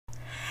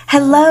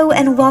Hello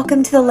and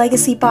welcome to the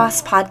Legacy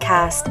Boss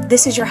Podcast.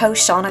 This is your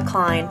host, Shauna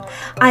Klein.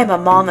 I am a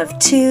mom of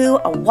two,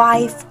 a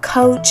wife,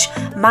 coach,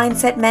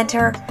 mindset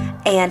mentor,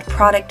 and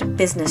product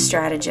business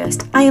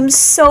strategist. I am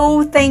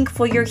so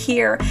thankful you're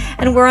here,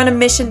 and we're on a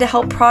mission to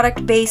help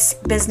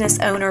product-based business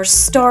owners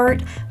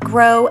start,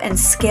 grow, and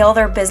scale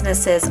their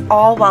businesses,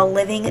 all while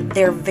living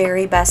their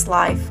very best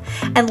life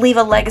and leave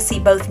a legacy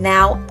both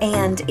now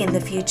and in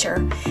the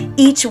future.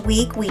 Each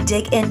week, we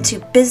dig into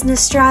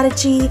business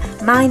strategy,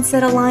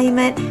 mindset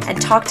alignment, and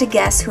talk to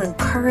guests who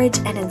encourage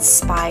and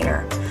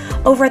inspire.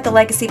 Over at The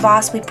Legacy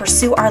Boss, we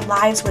pursue our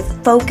lives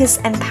with focus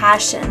and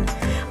passion.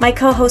 My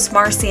co-host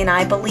Marcy and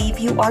I believe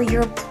you are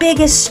your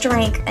biggest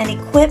strength, and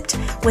equipped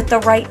with the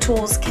right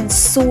tools can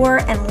soar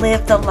and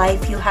live the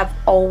life you have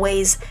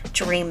always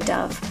dreamed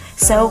of.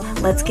 So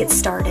let's get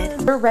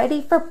started. We're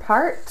ready for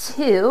part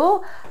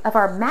 2 of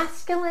our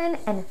masculine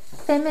and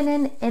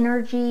feminine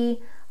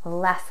energy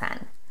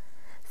lesson.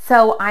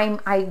 So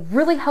I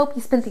really hope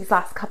you spent these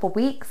last couple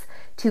weeks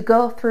to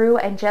go through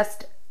and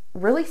just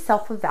really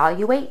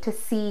self-evaluate to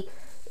see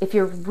if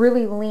you're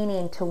really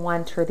leaning to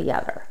one to the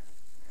other.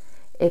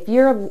 If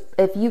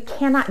you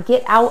cannot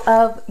get out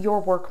of your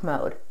work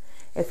mode,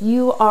 if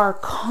you are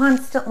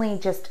constantly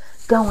just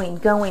going,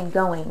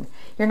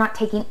 you're not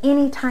taking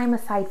any time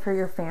aside for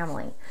your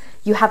family,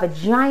 you have a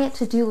giant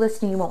to-do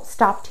list and you won't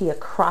stop till you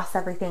cross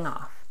everything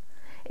off.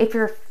 If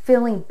you're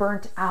feeling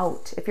burnt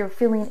out, if you're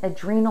feeling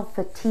adrenal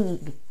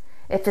fatigue,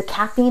 if the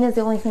caffeine is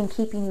the only thing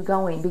keeping you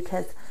going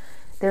because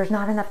there's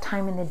not enough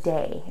time in the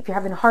day, if you're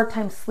having a hard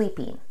time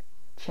sleeping,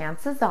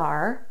 chances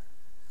are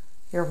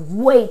you're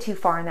way too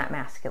far in that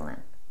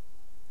masculine.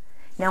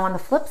 Now on the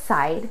flip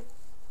side,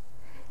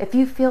 if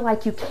you feel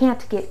like you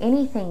can't get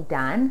anything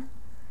done,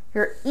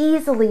 you're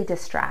easily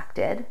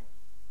distracted,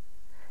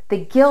 the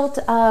guilt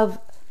of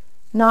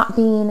not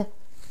being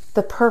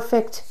the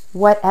perfect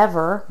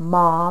whatever,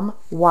 mom,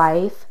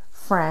 wife,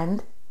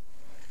 friend,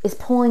 is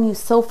pulling you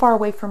so far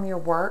away from your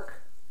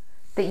work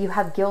that you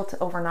have guilt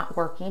over not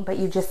working, but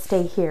you just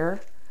stay here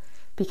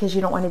because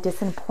you don't want to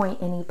disappoint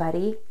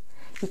anybody.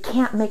 You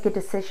can't make a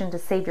decision to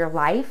save your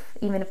life,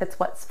 even if it's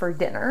what's for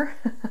dinner.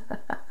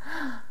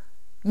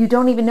 You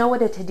don't even know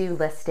what a to-do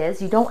list is.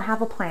 You don't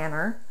have a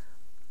planner.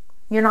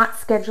 You're not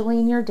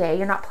scheduling your day.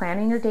 You're not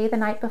planning your day the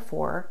night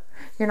before.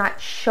 You're not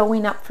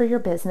showing up for your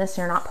business.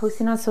 You're not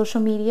posting on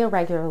social media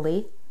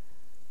regularly.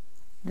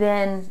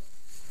 Then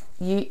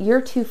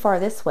you're too far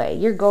this way.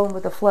 You're going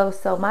with the flow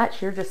so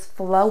much, you're just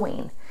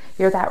flowing.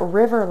 You're that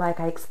river, like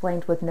I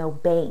explained, with no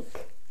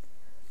bank.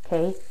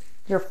 Okay?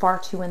 You're far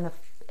too in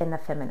the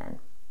feminine.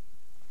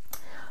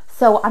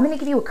 So I'm going to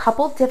give you a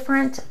couple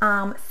different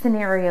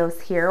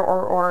scenarios here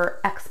or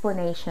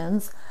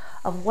explanations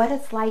of what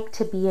it's like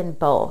to be in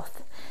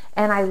both.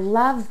 And I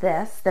love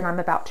this that I'm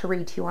about to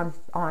read to you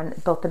on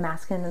both the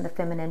masculine and the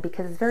feminine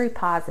because it's very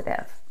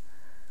positive.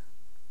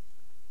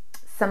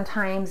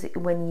 Sometimes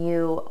when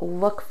you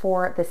look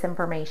for this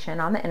information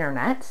on the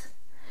internet,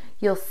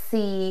 you'll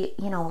see,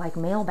 like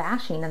male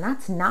bashing, and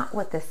that's not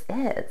what this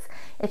is.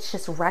 It's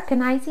just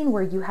recognizing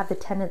where you have the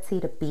tendency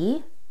to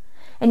be.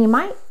 And you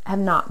might have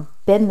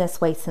not been this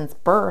way since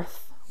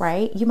birth,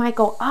 right? You might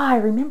go, I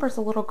remember as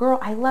a little girl,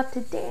 I loved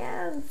to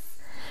dance,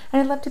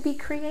 and I loved to be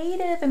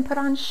creative and put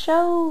on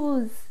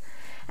shows.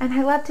 And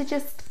I loved to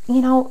just,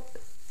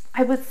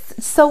 I was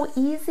so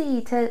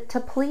easy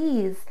to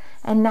please.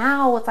 And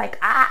now it's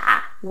like,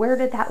 where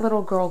did that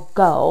little girl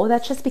go?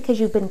 That's just because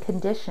you've been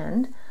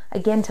conditioned,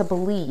 again, to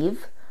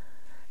believe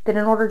that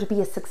in order to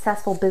be a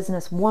successful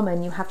business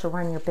woman, you have to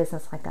run your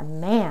business like a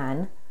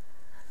man.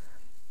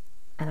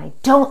 And I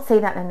don't say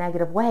that in a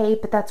negative way,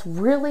 but that's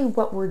really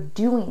what we're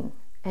doing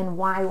and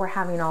why we're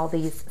having all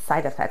these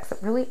side effects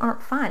that really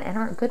aren't fun and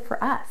aren't good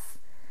for us.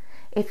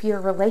 If your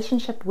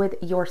relationship with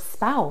your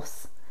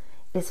spouse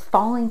is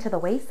falling to the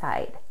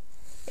wayside,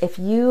 if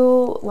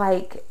you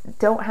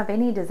don't have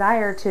any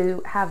desire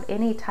to have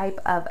any type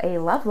of a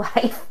love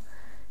life,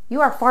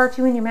 you are far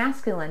too in your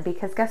masculine,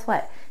 because guess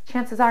what?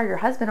 Chances are your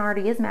husband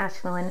already is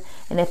masculine,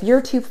 and if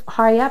you're too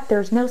high up,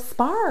 there's no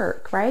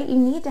spark, right? You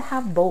need to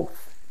have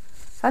both.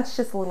 So that's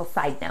just a little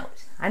side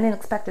note. I didn't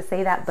expect to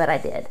say that, but I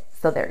did.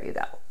 So there you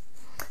go.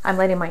 I'm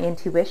letting my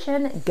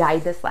intuition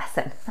guide this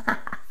lesson.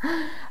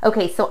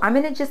 Okay, so I'm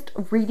going to just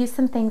read you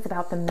some things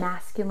about the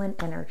masculine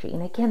energy.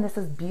 And again, this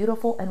is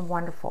beautiful and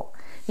wonderful.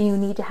 And you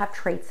need to have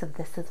traits of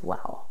this as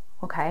well,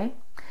 okay?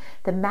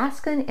 The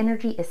masculine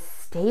energy is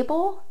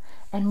stable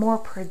and more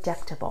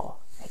predictable.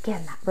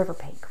 Again, that river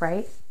bank,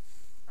 right?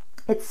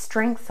 Its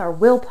strengths are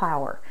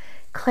willpower,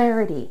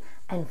 clarity,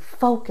 and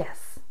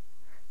focus.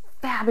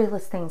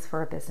 Fabulous things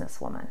for a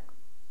businesswoman.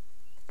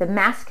 The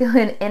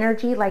masculine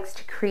energy likes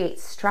to create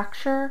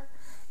structure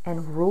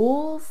and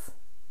rules.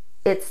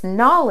 It's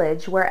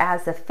knowledge,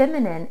 whereas the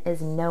feminine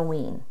is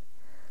knowing.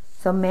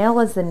 So male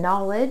is the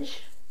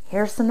knowledge.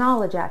 Here's some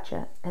knowledge at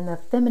you. And the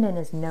feminine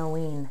is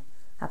knowing.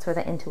 That's where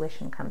the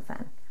intuition comes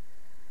in.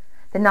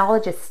 The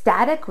knowledge is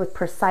static with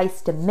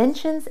precise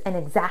dimensions and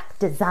exact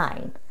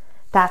design.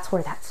 That's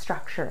where that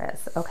structure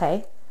is,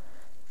 okay?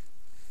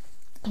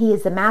 He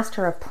is the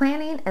master of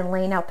planning and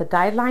laying out the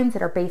guidelines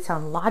that are based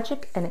on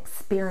logic and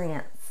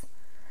experience.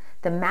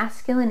 The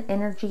masculine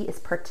energy is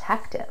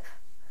protective.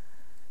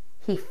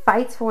 He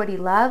fights for what he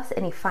loves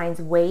and he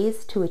finds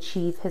ways to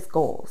achieve his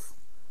goals.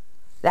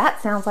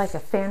 That sounds like a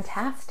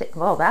fantastic,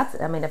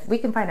 if we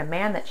can find a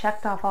man that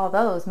checked off all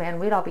those, man,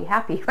 we'd all be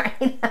happy,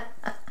 right?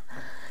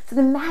 So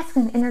the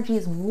masculine energy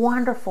is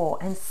wonderful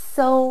and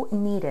so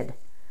needed.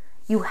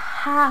 You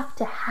have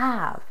to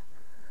have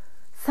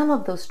some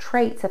of those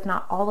traits, if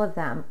not all of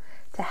them,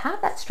 to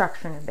have that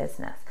structure in your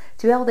business,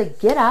 to be able to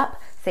get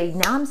up, say,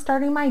 now I'm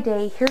starting my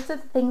day, here's the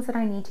things that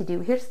I need to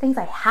do, here's the things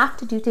I have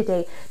to do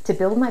today to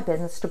build my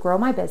business, to grow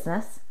my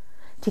business,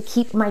 to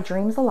keep my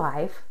dreams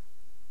alive.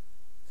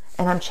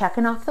 And I'm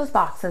checking off those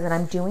boxes and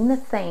I'm doing the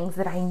things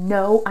that I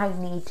know I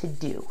need to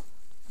do.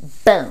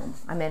 Boom,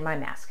 I'm in my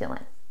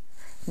masculine.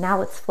 Now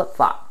let's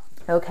flip-flop.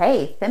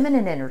 Okay,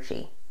 feminine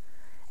energy.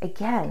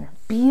 Again,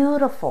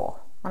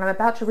 beautiful. What I'm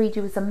about to read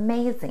you is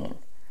amazing.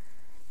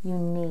 You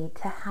need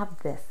to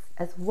have this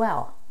as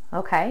well,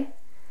 okay?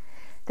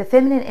 The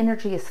feminine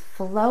energy is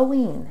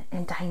flowing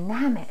and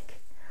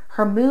dynamic.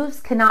 Her moves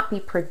cannot be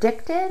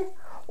predicted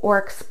or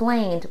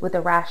explained with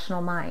a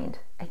rational mind.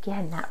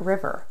 Again, that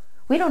river.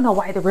 We don't know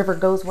why the river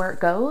goes where it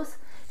goes.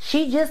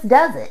 She just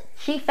does it.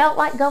 She felt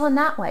like going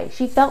that way.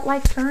 She felt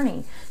like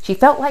turning. She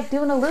felt like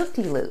doing a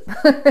loop-de-loop.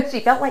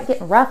 She felt like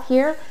getting rough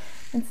here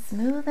and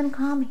smooth and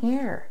calm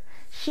here.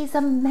 She's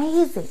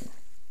amazing.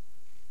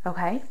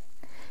 Okay?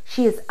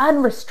 She is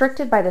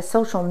unrestricted by the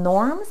social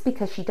norms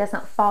because she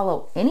doesn't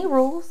follow any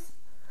rules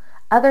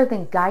other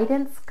than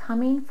guidance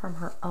coming from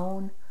her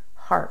own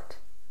heart.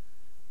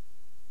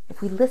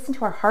 If we listen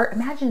to our heart,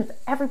 imagine if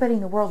everybody in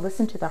the world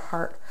listened to their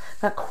heart,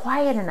 got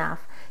quiet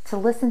enough to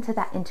listen to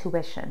that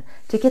intuition,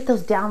 to get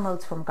those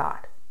downloads from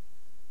God.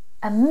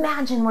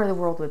 Imagine where the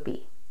world would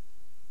be.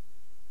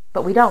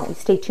 But we don't. We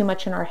stay too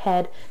much in our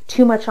head,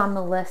 too much on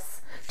the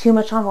lists, too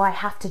much on, well, I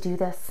have to do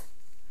this.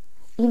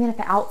 Even if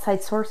the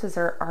outside sources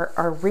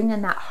are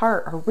ringing that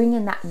heart, or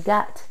ringing that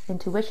gut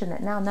intuition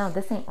that no,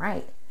 this ain't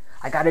right.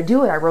 I got to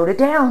do it. I wrote it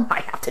down.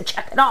 I have to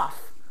check it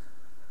off.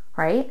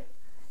 Right?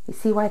 You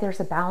see why there's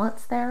a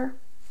balance there?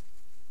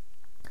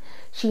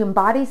 She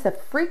embodies the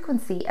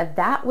frequency of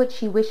that which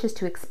she wishes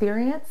to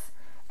experience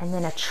and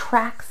then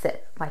attracts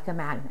it like a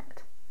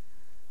magnet.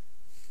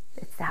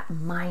 It's that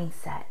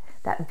mindset,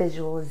 that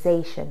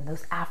visualization,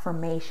 those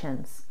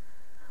affirmations.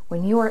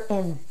 When you are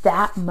in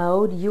that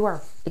mode, you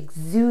are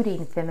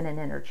exuding feminine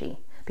energy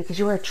because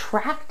you are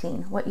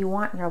attracting what you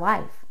want in your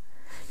life.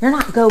 You're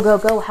not go, go,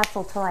 go,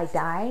 hustle till I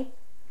die.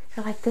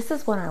 You're like, this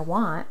is what I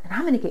want, and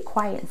I'm going to get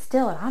quiet and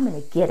still, and I'm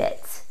going to get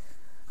it.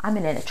 I'm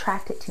going to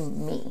attract it to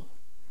me.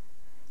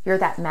 You're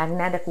that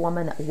magnetic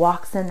woman that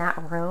walks in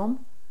that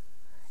room,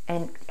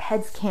 and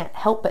heads can't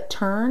help but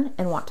turn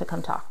and want to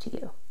come talk to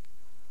you.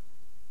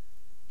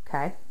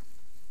 Okay?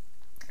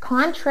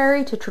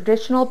 Contrary to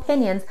traditional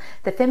opinions,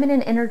 the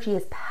feminine energy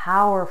is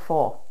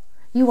powerful.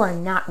 You are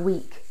not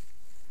weak.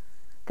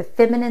 The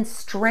feminine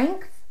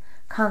strength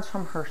comes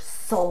from her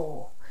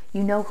soul.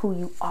 You know who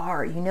you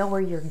are. You know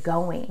where you're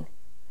going.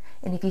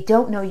 And if you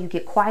don't know, you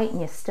get quiet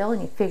and you still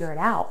and you figure it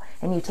out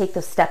and you take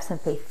those steps in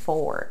faith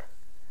forward.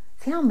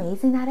 See how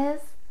amazing that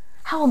is?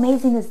 How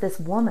amazing is this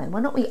woman?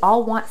 Why don't we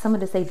all want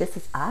someone to say, this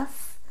is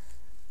us?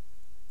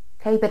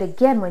 Okay, but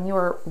again, when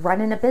you're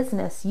running a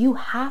business, you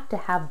have to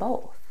have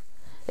both.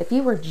 If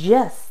you were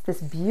just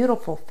this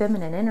beautiful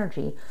feminine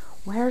energy,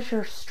 where's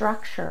your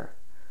structure?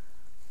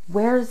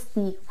 Where's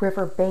the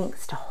river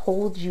banks to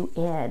hold you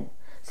in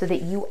so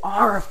that you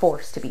are a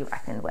force to be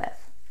reckoned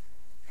with?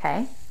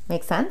 Okay,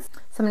 make sense?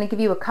 So I'm going to give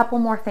you a couple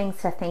more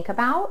things to think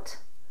about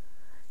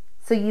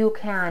so you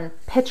can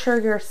picture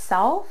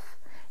yourself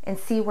and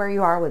see where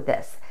you are with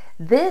this.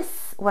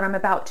 This, what I'm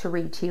about to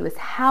read to you, is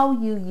how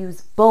you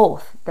use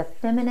both the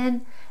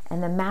feminine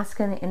and the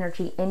masculine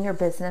energy in your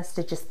business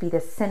to just be the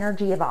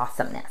synergy of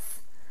awesomeness.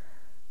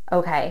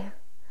 Okay?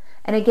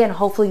 And again,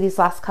 hopefully these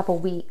last couple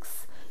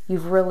weeks,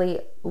 you've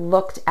really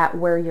looked at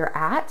where you're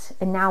at.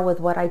 And now with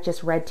what I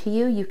just read to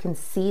you, you can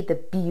see the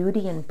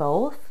beauty in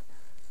both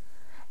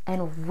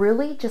and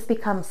really just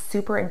become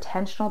super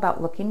intentional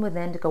about looking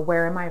within to go,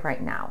 where am I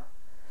right now?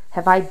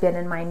 Have I been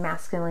in my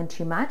masculine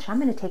too much? I'm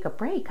going to take a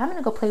break. I'm going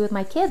to go play with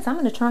my kids. I'm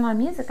going to turn on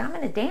music. I'm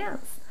going to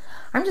dance.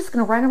 I'm just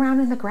going to run around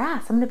in the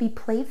grass. I'm going to be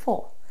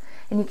playful.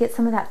 And you get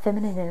some of that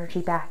feminine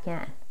energy back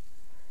in.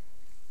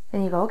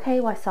 And you go,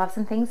 okay, well, I still have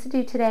some things to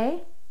do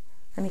today.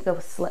 Let me go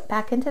slip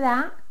back into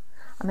that.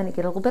 I'm going to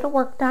get a little bit of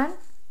work done.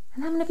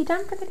 And I'm going to be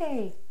done for the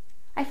day.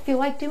 I feel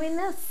like doing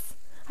this.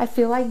 I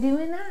feel like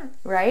doing that,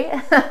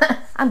 right?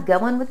 I'm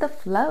going with the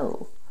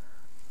flow.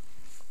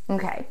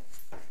 Okay.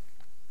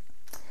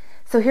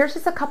 So here's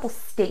just a couple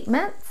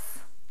statements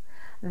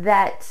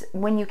that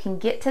when you can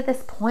get to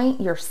this point,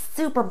 you're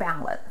super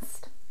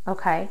balanced,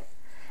 okay?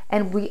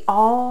 And we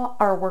all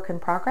are a work in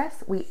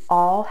progress. We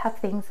all have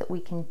things that we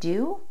can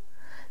do.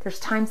 There's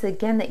times,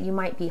 again, that you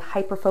might be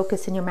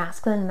hyper-focused in your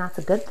masculine, and that's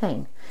a good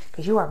thing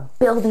because you are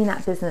building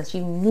that business.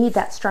 You need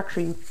that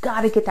structure. You've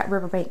got to get that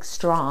riverbank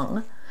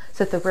strong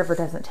so that the river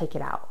doesn't take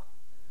it out.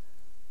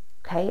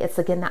 Okay, it's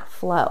again that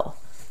flow.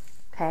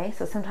 Okay,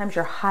 so sometimes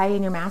you're high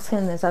in your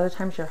masculine, and there's other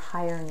times you're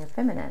higher in your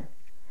feminine,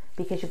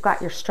 because you've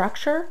got your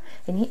structure,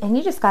 and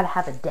you just got to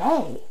have a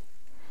day.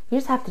 You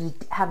just have to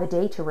have a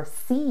day to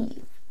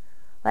receive.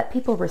 Let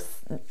people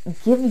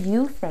give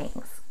you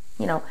things.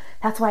 You know,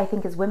 that's why I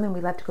think as women,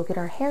 we love to go get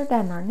our hair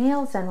done, our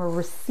nails done. We're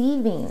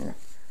receiving.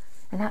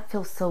 And that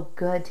feels so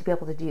good to be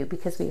able to do,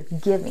 because we're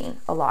giving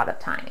a lot of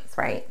times,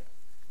 right?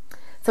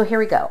 So here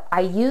we go.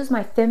 I use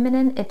my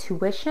feminine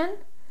intuition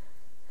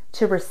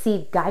to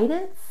receive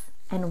guidance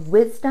and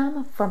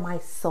wisdom from my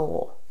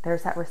soul.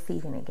 There's that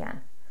receiving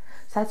again.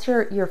 So that's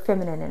your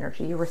feminine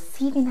energy. You're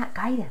receiving that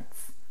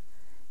guidance.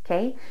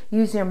 Okay?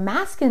 Use your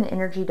masculine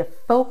energy to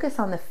focus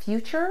on the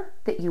future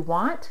that you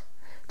want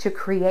to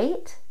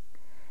create,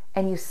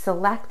 and you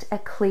select a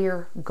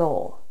clear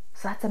goal.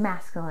 So that's a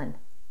masculine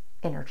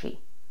energy.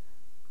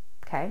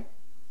 Okay?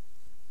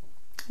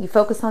 You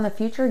focus on the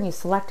future and you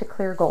select a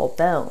clear goal.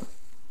 Boom.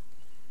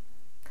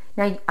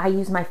 Now I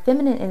use my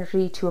feminine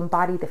energy to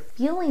embody the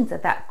feelings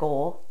of that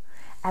goal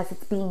as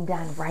it's being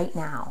done right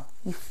now.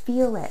 You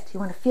feel it. You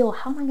want to feel,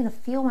 how am I going to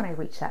feel when I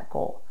reach that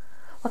goal?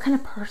 What kind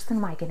of person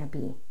am I going to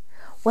be?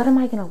 What am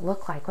I going to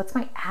look like? What's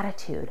my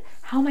attitude?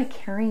 How am I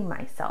carrying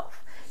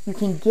myself? You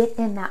can get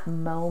in that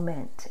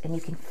moment and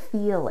you can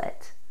feel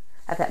it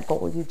of that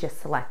goal you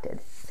just selected.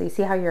 So you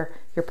see how you're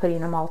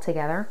putting them all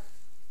together?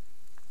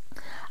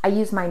 I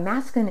use my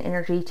masculine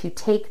energy to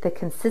take the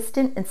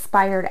consistent,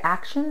 inspired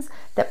actions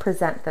that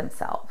present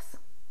themselves.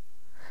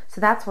 So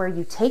that's where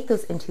you take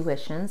those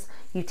intuitions,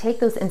 you take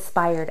those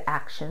inspired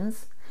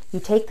actions, you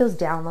take those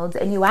downloads,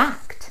 and you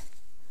act.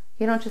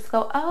 You don't just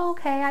go, oh,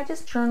 okay, I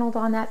just journaled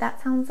on that.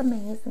 That sounds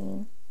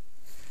amazing.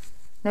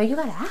 No, you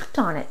got to act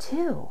on it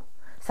too.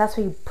 So that's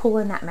where you pull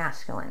in that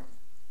masculine.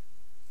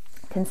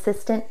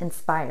 Consistent,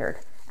 inspired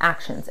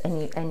actions,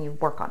 and you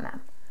work on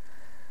them.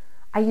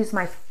 I use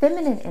my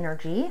feminine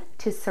energy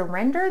to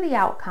surrender the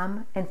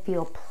outcome and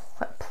feel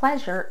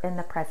pleasure in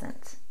the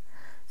present.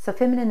 So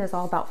feminine is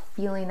all about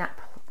feeling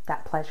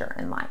that pleasure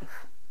in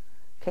life.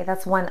 Okay,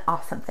 that's one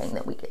awesome thing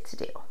that we get to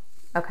do.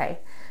 Okay,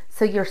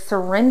 so you're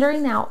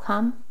surrendering the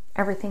outcome.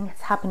 Everything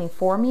is happening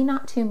for me,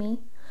 not to me.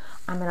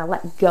 I'm going to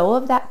let go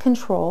of that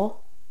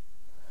control,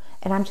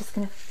 and I'm just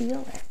going to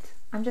feel it.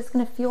 I'm just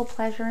going to feel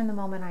pleasure in the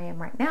moment I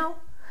am right now.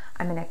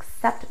 I'm going to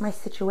accept my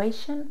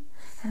situation,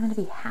 and I'm going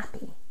to be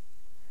happy.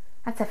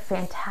 That's a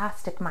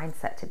fantastic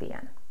mindset to be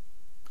in,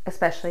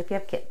 especially if you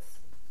have kids.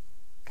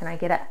 Can I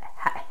get a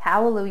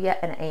hallelujah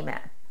and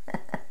amen?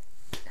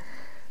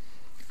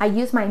 I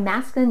use my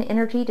masculine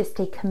energy to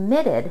stay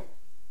committed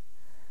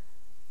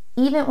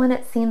even when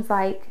it seems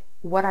like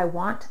what I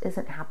want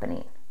isn't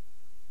happening.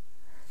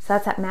 So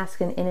that's that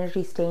masculine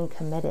energy, staying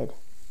committed.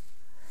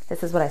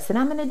 This is what I said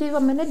I'm going to do.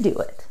 I'm going to do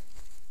it.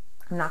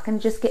 I'm not going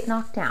to just get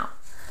knocked down.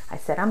 I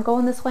said I'm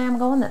going this way. I'm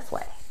going this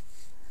way.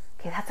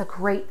 Okay, that's a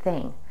great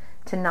thing,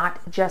 to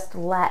not just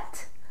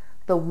let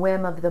the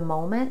whim of the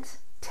moment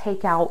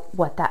take out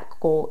what that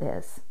goal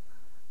is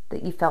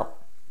that you felt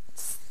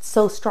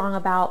so strong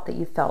about, that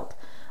you felt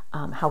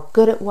how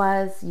good it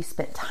was, you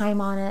spent time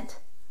on it.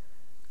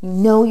 You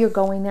know you're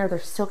going there.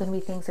 There's still going to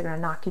be things that are going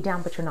to knock you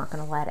down, but you're not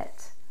going to let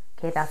it.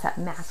 Okay, that's that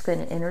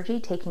masculine energy,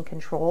 taking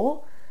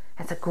control.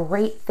 It's a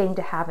great thing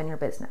to have in your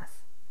business.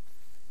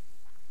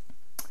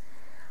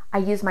 I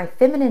use my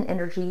feminine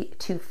energy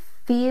to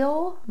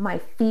feel my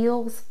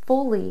feels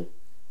fully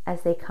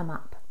as they come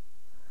up.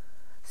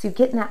 So you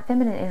get in that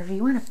feminine energy,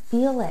 you want to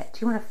feel it.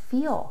 You want to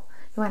feel.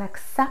 You want to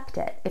accept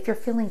it. If you're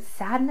feeling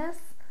sadness,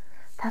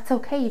 that's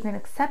okay. You can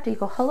accept it. You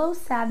go, hello,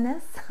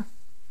 sadness.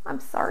 I'm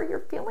sorry you're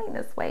feeling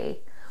this way.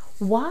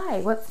 Why?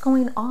 What's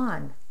going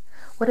on?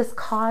 What has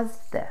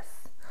caused this?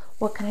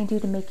 What can I do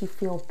to make you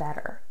feel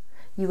better?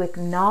 You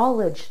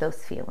acknowledge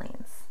those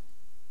feelings.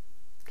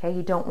 Okay,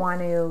 you don't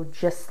want to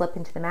just slip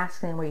into the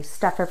masculine where you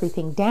stuff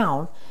everything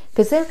down,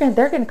 because they're going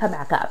to come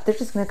back up. They're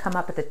just going to come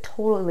up at the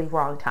totally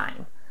wrong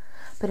time.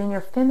 But in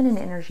your feminine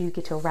energy, you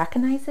get to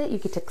recognize it, you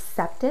get to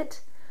accept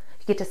it,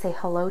 you get to say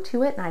hello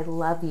to it, and I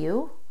love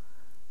you,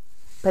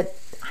 but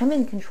I'm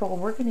in control.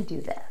 We're going to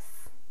do this.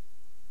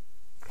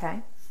 Okay?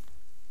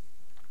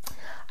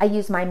 I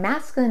use my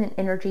masculine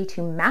energy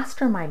to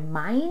master my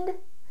mind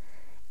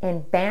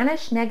and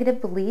banish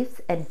negative beliefs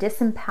and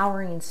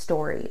disempowering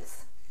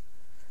stories.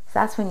 So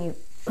that's when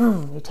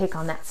you take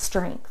on that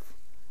strength.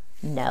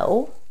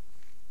 No,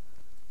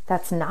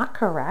 that's not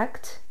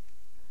correct.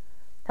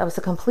 That was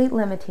a complete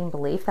limiting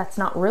belief. That's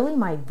not really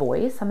my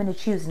voice. I'm going to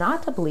choose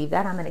not to believe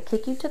that. I'm going to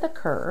kick you to the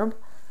curb,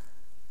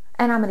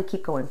 and I'm going to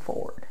keep going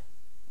forward.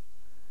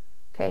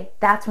 Okay,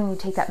 that's when you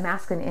take that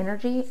masculine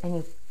energy and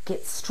you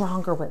get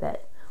stronger with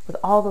it, with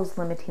all those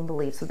limiting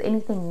beliefs, with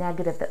anything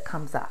negative that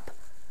comes up.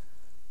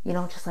 You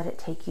don't just let it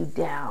take you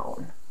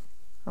down.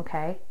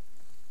 Okay?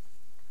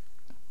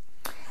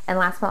 And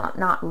last but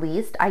not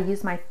least, I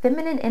use my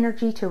feminine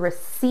energy to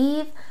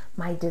receive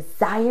my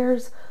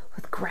desires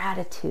with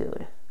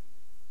gratitude.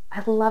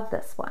 I love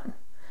this one.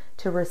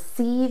 To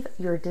receive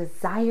your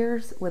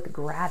desires with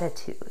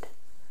gratitude.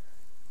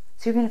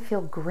 So you're going to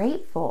feel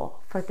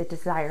grateful for the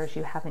desires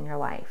you have in your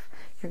life.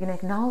 You're going to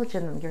acknowledge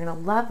them. You're going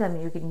to love them.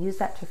 You're going to use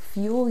that to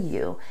fuel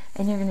you.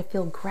 And you're going to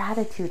feel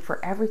gratitude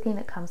for everything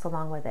that comes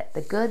along with it.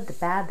 The good, the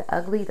bad, the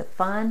ugly, the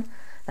fun,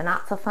 the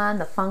not so fun,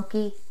 the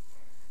funky,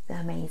 the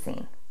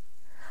amazing.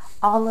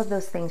 All of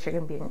those things you're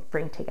going to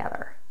bring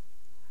together.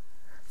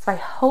 So I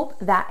hope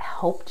that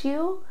helped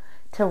you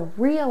to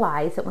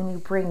realize that when you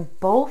bring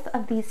both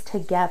of these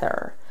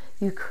together,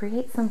 you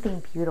create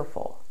something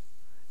beautiful.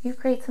 You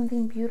create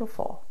something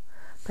beautiful.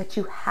 But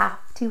you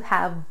have to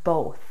have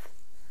both.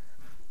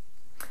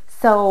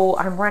 So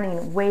I'm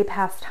running way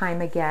past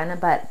time again,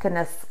 but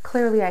goodness,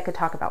 clearly I could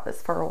talk about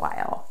this for a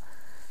while.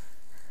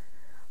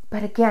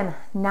 But again,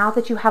 now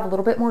that you have a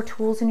little bit more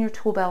tools in your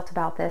tool belt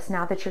about this,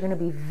 now that you're going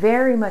to be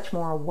very much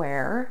more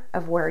aware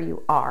of where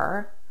you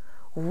are,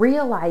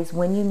 realize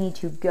when you need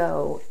to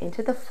go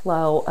into the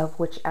flow of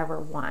whichever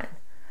one.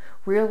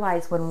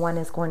 Realize when one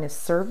is going to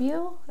serve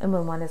you and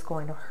when one is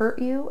going to hurt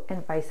you,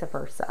 and vice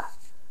versa.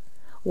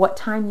 What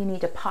time you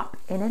need to pop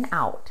in and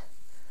out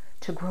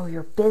to grow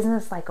your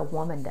business like a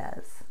woman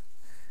does.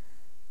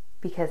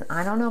 Because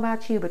I don't know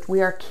about you, but we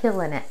are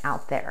killing it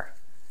out there.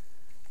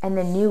 And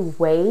the new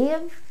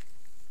wave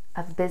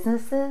of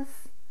businesses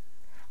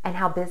and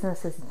how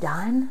business is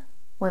done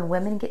when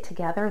women get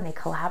together and they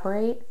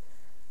collaborate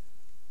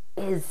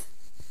is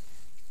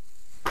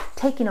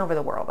taking over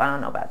the world. I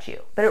don't know about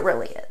you, but it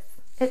really is.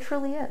 It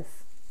truly is.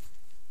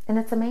 And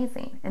it's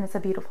amazing. And it's a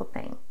beautiful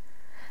thing.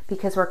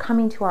 Because we're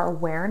coming to our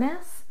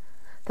awareness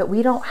that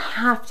we don't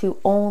have to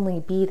only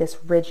be this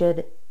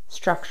rigid,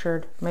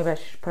 structured, maybe I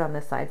should put on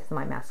this side, this is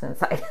my masculine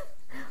side,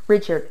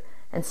 rigid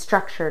and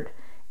structured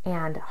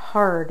and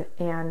hard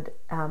and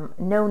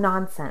no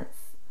nonsense.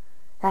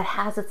 That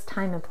has its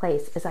time and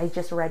place, as I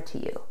just read to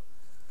you.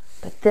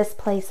 But this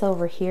place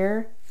over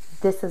here,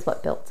 this is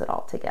what builds it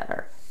all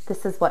together.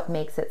 This is what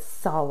makes it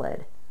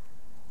solid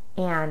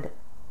and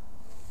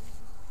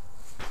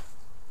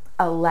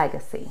a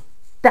legacy.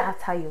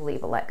 That's how you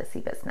leave a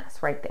legacy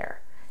business right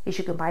there. Is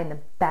you combine the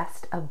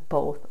best of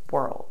both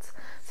worlds.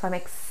 So I'm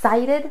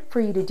excited for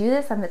you to do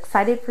this. I'm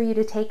excited for you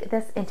to take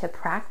this into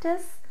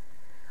practice.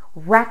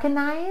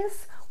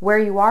 Recognize where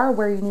you are,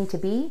 where you need to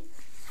be.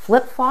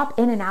 Flip-flop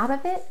in and out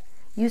of it.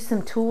 Use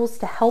some tools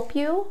to help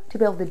you to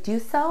be able to do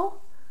so.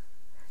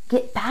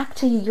 Get back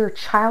to your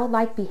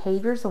childlike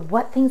behaviors of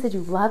what things did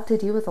you love to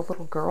do as a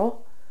little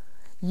girl.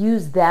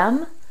 Use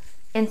them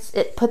and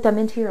put them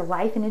into your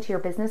life and into your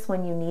business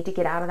when you need to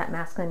get out of that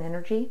masculine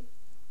energy.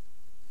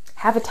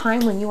 Have a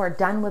time when you are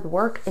done with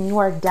work and you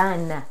are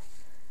done.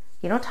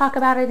 You don't talk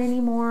about it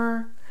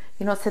anymore.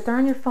 You don't sit there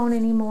on your phone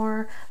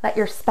anymore. Let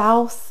your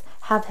spouse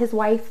have his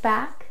wife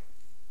back.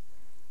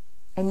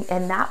 And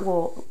that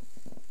will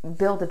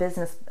build a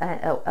business,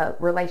 a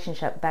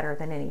relationship better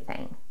than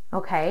anything.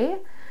 Okay?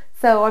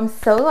 So I'm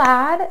so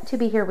glad to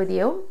be here with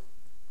you.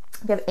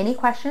 If you have any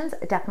questions,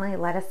 definitely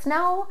let us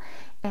know.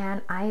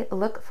 And I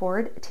look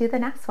forward to the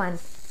next one.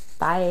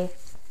 Bye.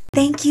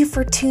 Thank you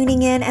for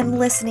tuning in and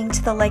listening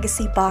to the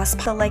Legacy Boss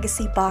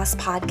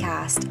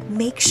podcast.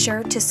 Make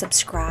sure to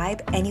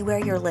subscribe anywhere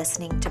you're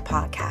listening to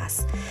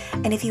podcasts.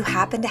 And if you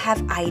happen to have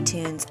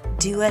iTunes,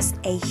 do us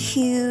a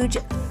huge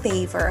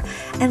favor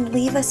and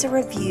leave us a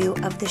review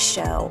of the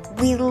show.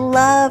 We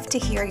love to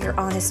hear your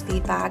honest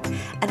feedback,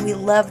 and we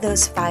love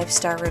those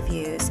 5-star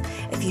reviews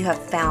if you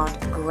have found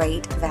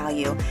great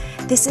value.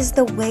 This is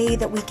the way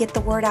that we get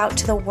the word out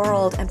to the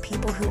world and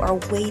people who are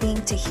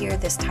waiting to hear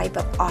this type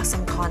of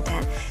awesome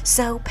content.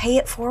 So pay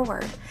it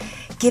forward.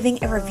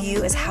 Giving a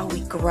review is how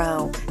we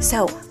grow.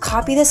 So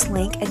copy this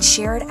link and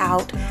share it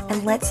out,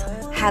 and let's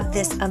have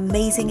this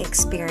amazing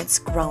experience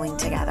growing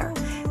together.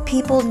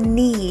 People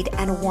need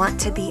and want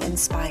to be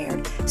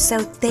inspired. So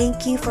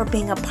thank you for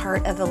being a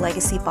part of the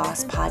Legacy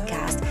Boss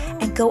podcast,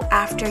 and go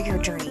after your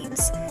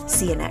dreams.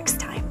 See you next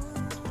time.